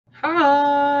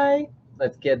Hi!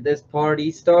 Let's get this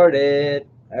party started.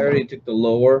 I already took the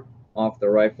lower off the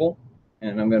rifle,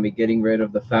 and I'm going to be getting rid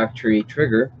of the factory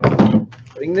trigger.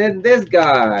 Putting in this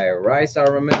guy, Rice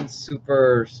Armament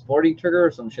Super Sporting Trigger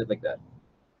or some shit like that.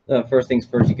 First things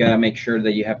first, you got to make sure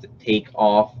that you have to take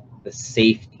off the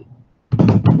safety.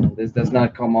 This does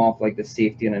not come off like the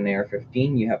safety on an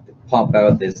AR-15. You have to pop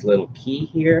out this little key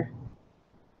here.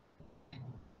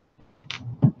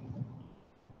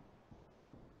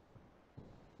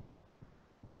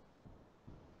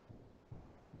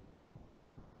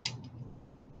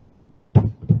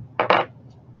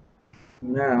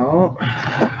 Now,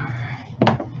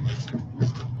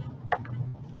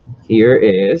 here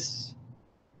is,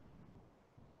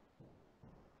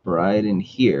 right in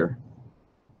here,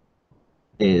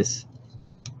 is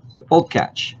the bolt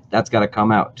catch. That's got to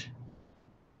come out.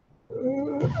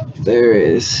 There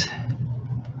is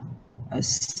a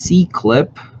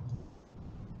C-clip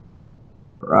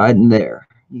right in there.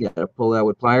 You got to pull that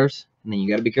with pliers, and then you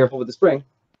got to be careful with the spring.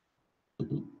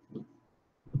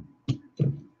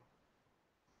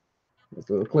 This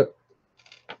little clip.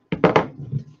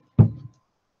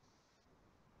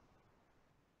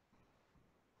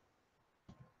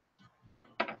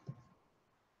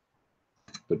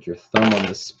 Put your thumb on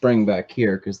the spring back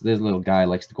here, because this little guy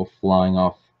likes to go flying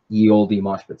off ye olde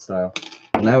mosh pit style.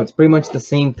 Now it's pretty much the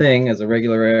same thing as a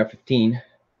regular AR-15.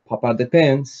 Pop out the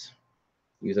pins,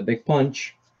 use a big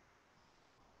punch,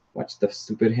 watch the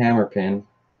stupid hammer pin.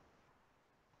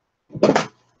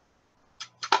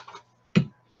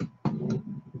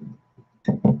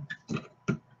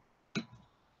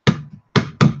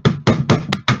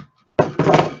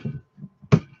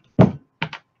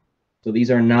 So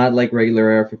these are not like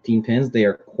regular AR-15 pins. They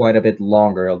are quite a bit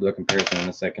longer. I'll do a comparison in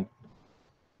a second.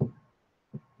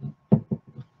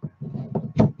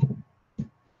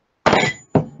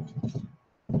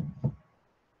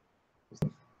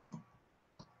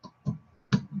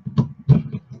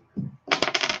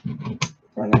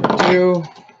 For number 2,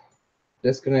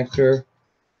 disconnector,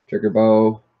 trigger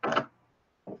bow,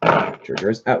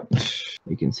 trigger is out.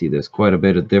 You can see there's quite a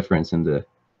bit of difference in the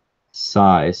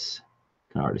size,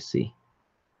 kind of hard to see,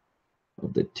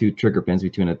 of the two trigger pins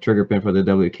between a trigger pin for the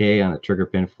WK and a trigger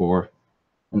pin for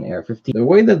an AR-15. The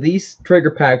way that these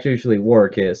trigger packs usually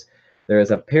work is there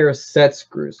is a pair of set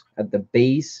screws at the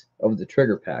base of the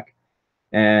trigger pack,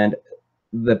 and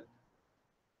the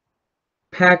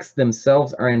packs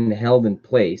themselves aren't held in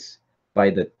place by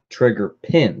the trigger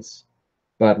pins,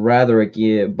 but rather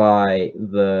by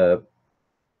the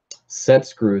set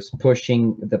screws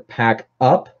pushing the pack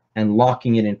up and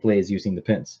locking it in place using the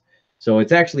pins. So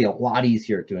it's actually a lot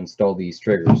easier to install these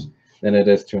triggers than it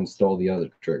is to install the other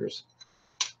triggers.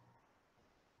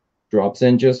 Drops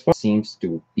in just fine. Seems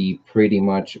to be pretty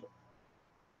much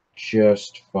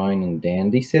just fine and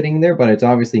dandy sitting there, but it's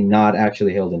obviously not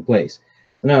actually held in place.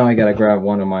 Now I gotta grab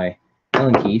one of my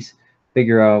Allen keys,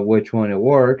 figure out which one it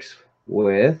works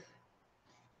with,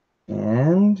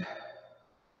 and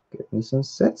get me some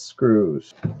set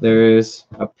screws. There is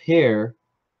a pair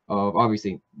of,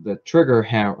 obviously, the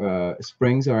trigger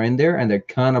springs are in there, and they're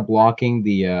kind of blocking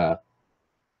the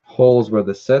holes where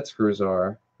the set screws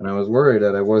are. And I was worried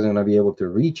that I wasn't going to be able to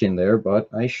reach in there, but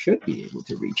I should be able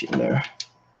to reach in there.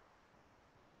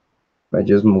 I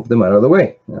just moved them out of the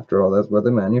way. After all, that's what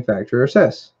the manufacturer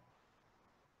says.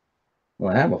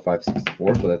 Well, I have a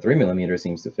 564, so the 3mm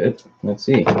seems to fit. Let's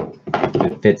see if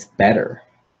it fits better.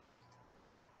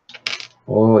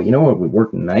 Oh, you know what would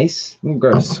work nice? I'm going to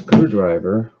grab a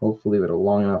screwdriver, hopefully with a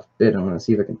long enough bit. I'm going to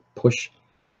see if I can push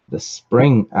the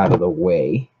spring out of the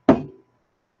way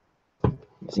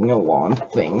using a long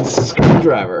thing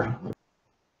screwdriver.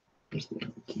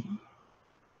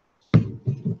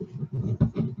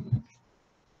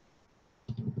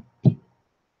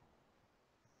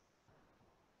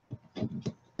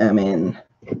 I'm in.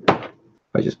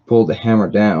 If I just pull the hammer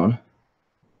down,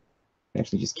 I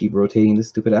actually just keep rotating this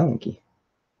stupid Allen key.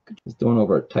 Just don't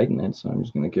over tighten it, so I'm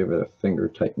just going to give it a finger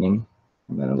tightening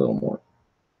and then a little more.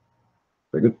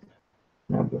 Very good.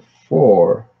 Now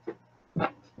before I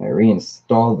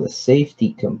reinstall the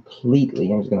safety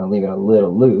completely, I'm just going to leave it a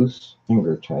little loose,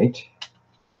 finger tight.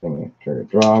 Then trigger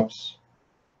drops,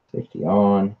 safety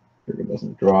on, trigger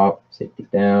doesn't drop, safety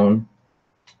down,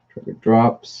 trigger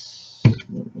drops,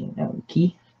 Allen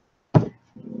key,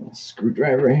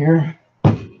 screwdriver here.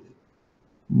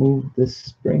 Move the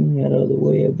spring out of the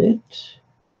way a bit.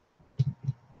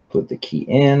 Put the key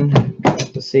in, drop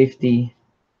the safety,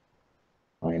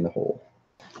 find the hole.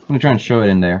 I'm going to try and show it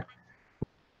in there.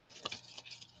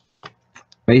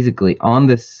 Basically, on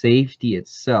the safety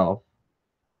itself,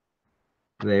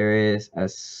 there is a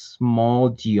small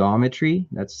geometry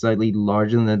that's slightly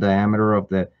larger than the diameter of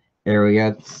the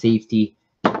area safety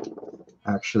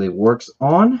actually works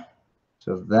on.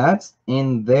 So that's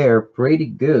in there pretty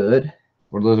good.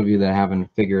 For those of you that haven't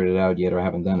figured it out yet or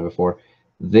haven't done it before,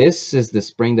 this is the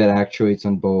spring that actuates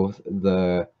on both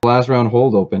the glass round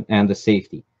hold open and the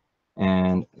safety.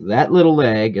 And that little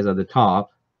leg is at the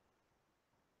top,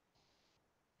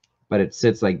 but it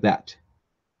sits like that.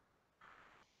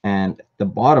 And the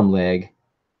bottom leg,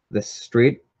 the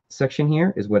straight section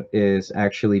here, is what is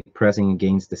actually pressing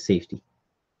against the safety.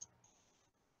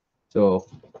 So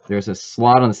there's a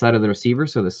slot on the side of the receiver,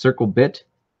 so the circle bit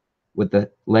with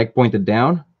the leg pointed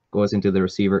down goes into the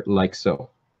receiver like so.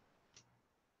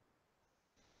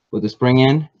 Put the spring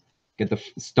in,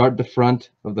 start the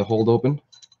front of the hold open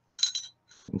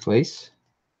in place,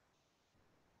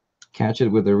 catch it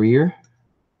with the rear,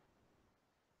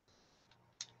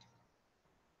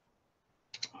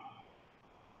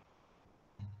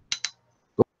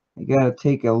 you gotta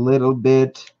take a little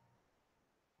bit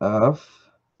of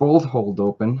bolt hold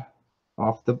open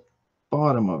off the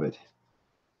bottom of it,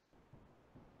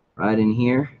 right in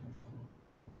here.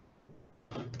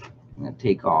 I'm gonna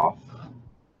take off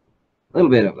a little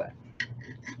bit of that,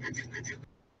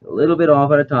 a little bit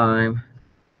off at a time.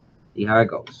 See how it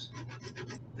goes.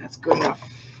 That's good enough.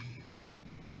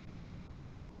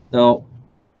 So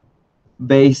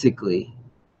basically,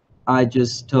 I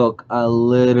just took a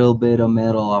little bit of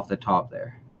metal off the top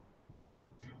there.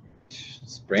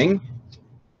 Spring,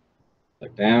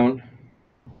 look down,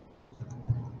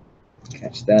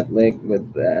 catch that leg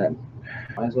with that.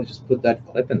 Might as well just put that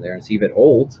clip in there and see if it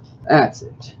holds. That's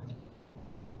it.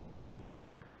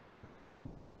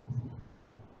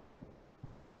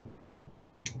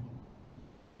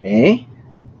 Okay,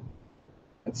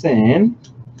 that's in.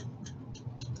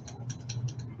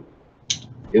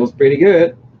 Feels pretty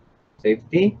good.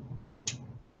 Safety,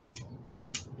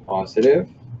 positive,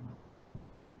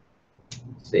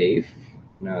 safe,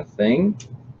 nothing.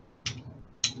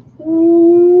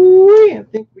 Ooh, I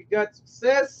think we got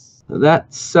success. So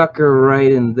that sucker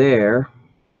right in there,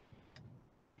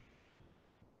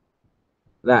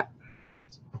 that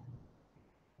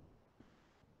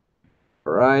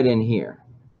right in here,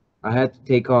 I had to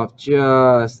take off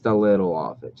just a little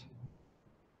off it.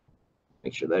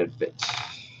 Make sure that it fits.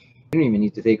 You don't even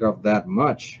need to take off that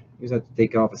much. You just have to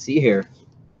take off a C hair.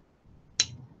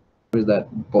 Where's that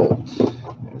bolt?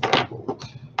 There's that bolt.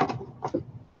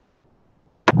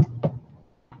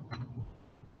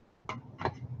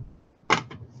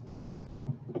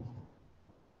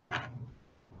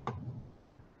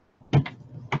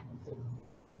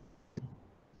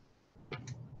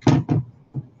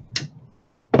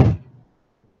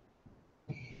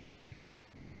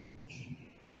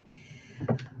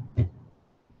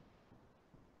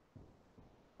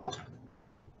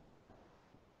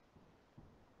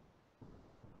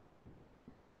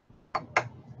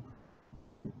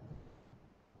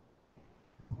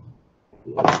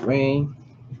 Ring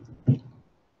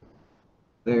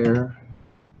there.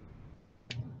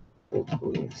 Bolt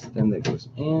extender goes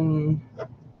in.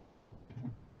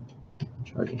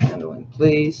 Charging handle in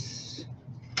place.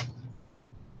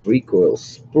 Recoil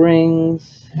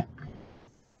springs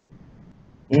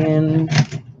in.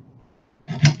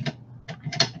 That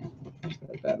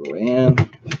bad boy in.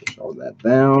 Push all that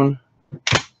down.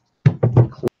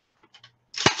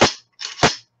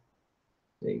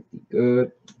 Safety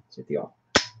good. Safety off.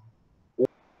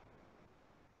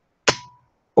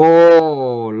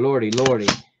 Oh, lordy, lordy.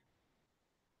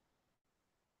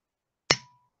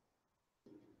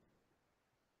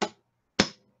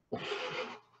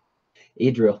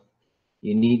 Adriel,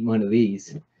 you need one of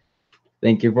these.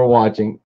 Thank you for watching.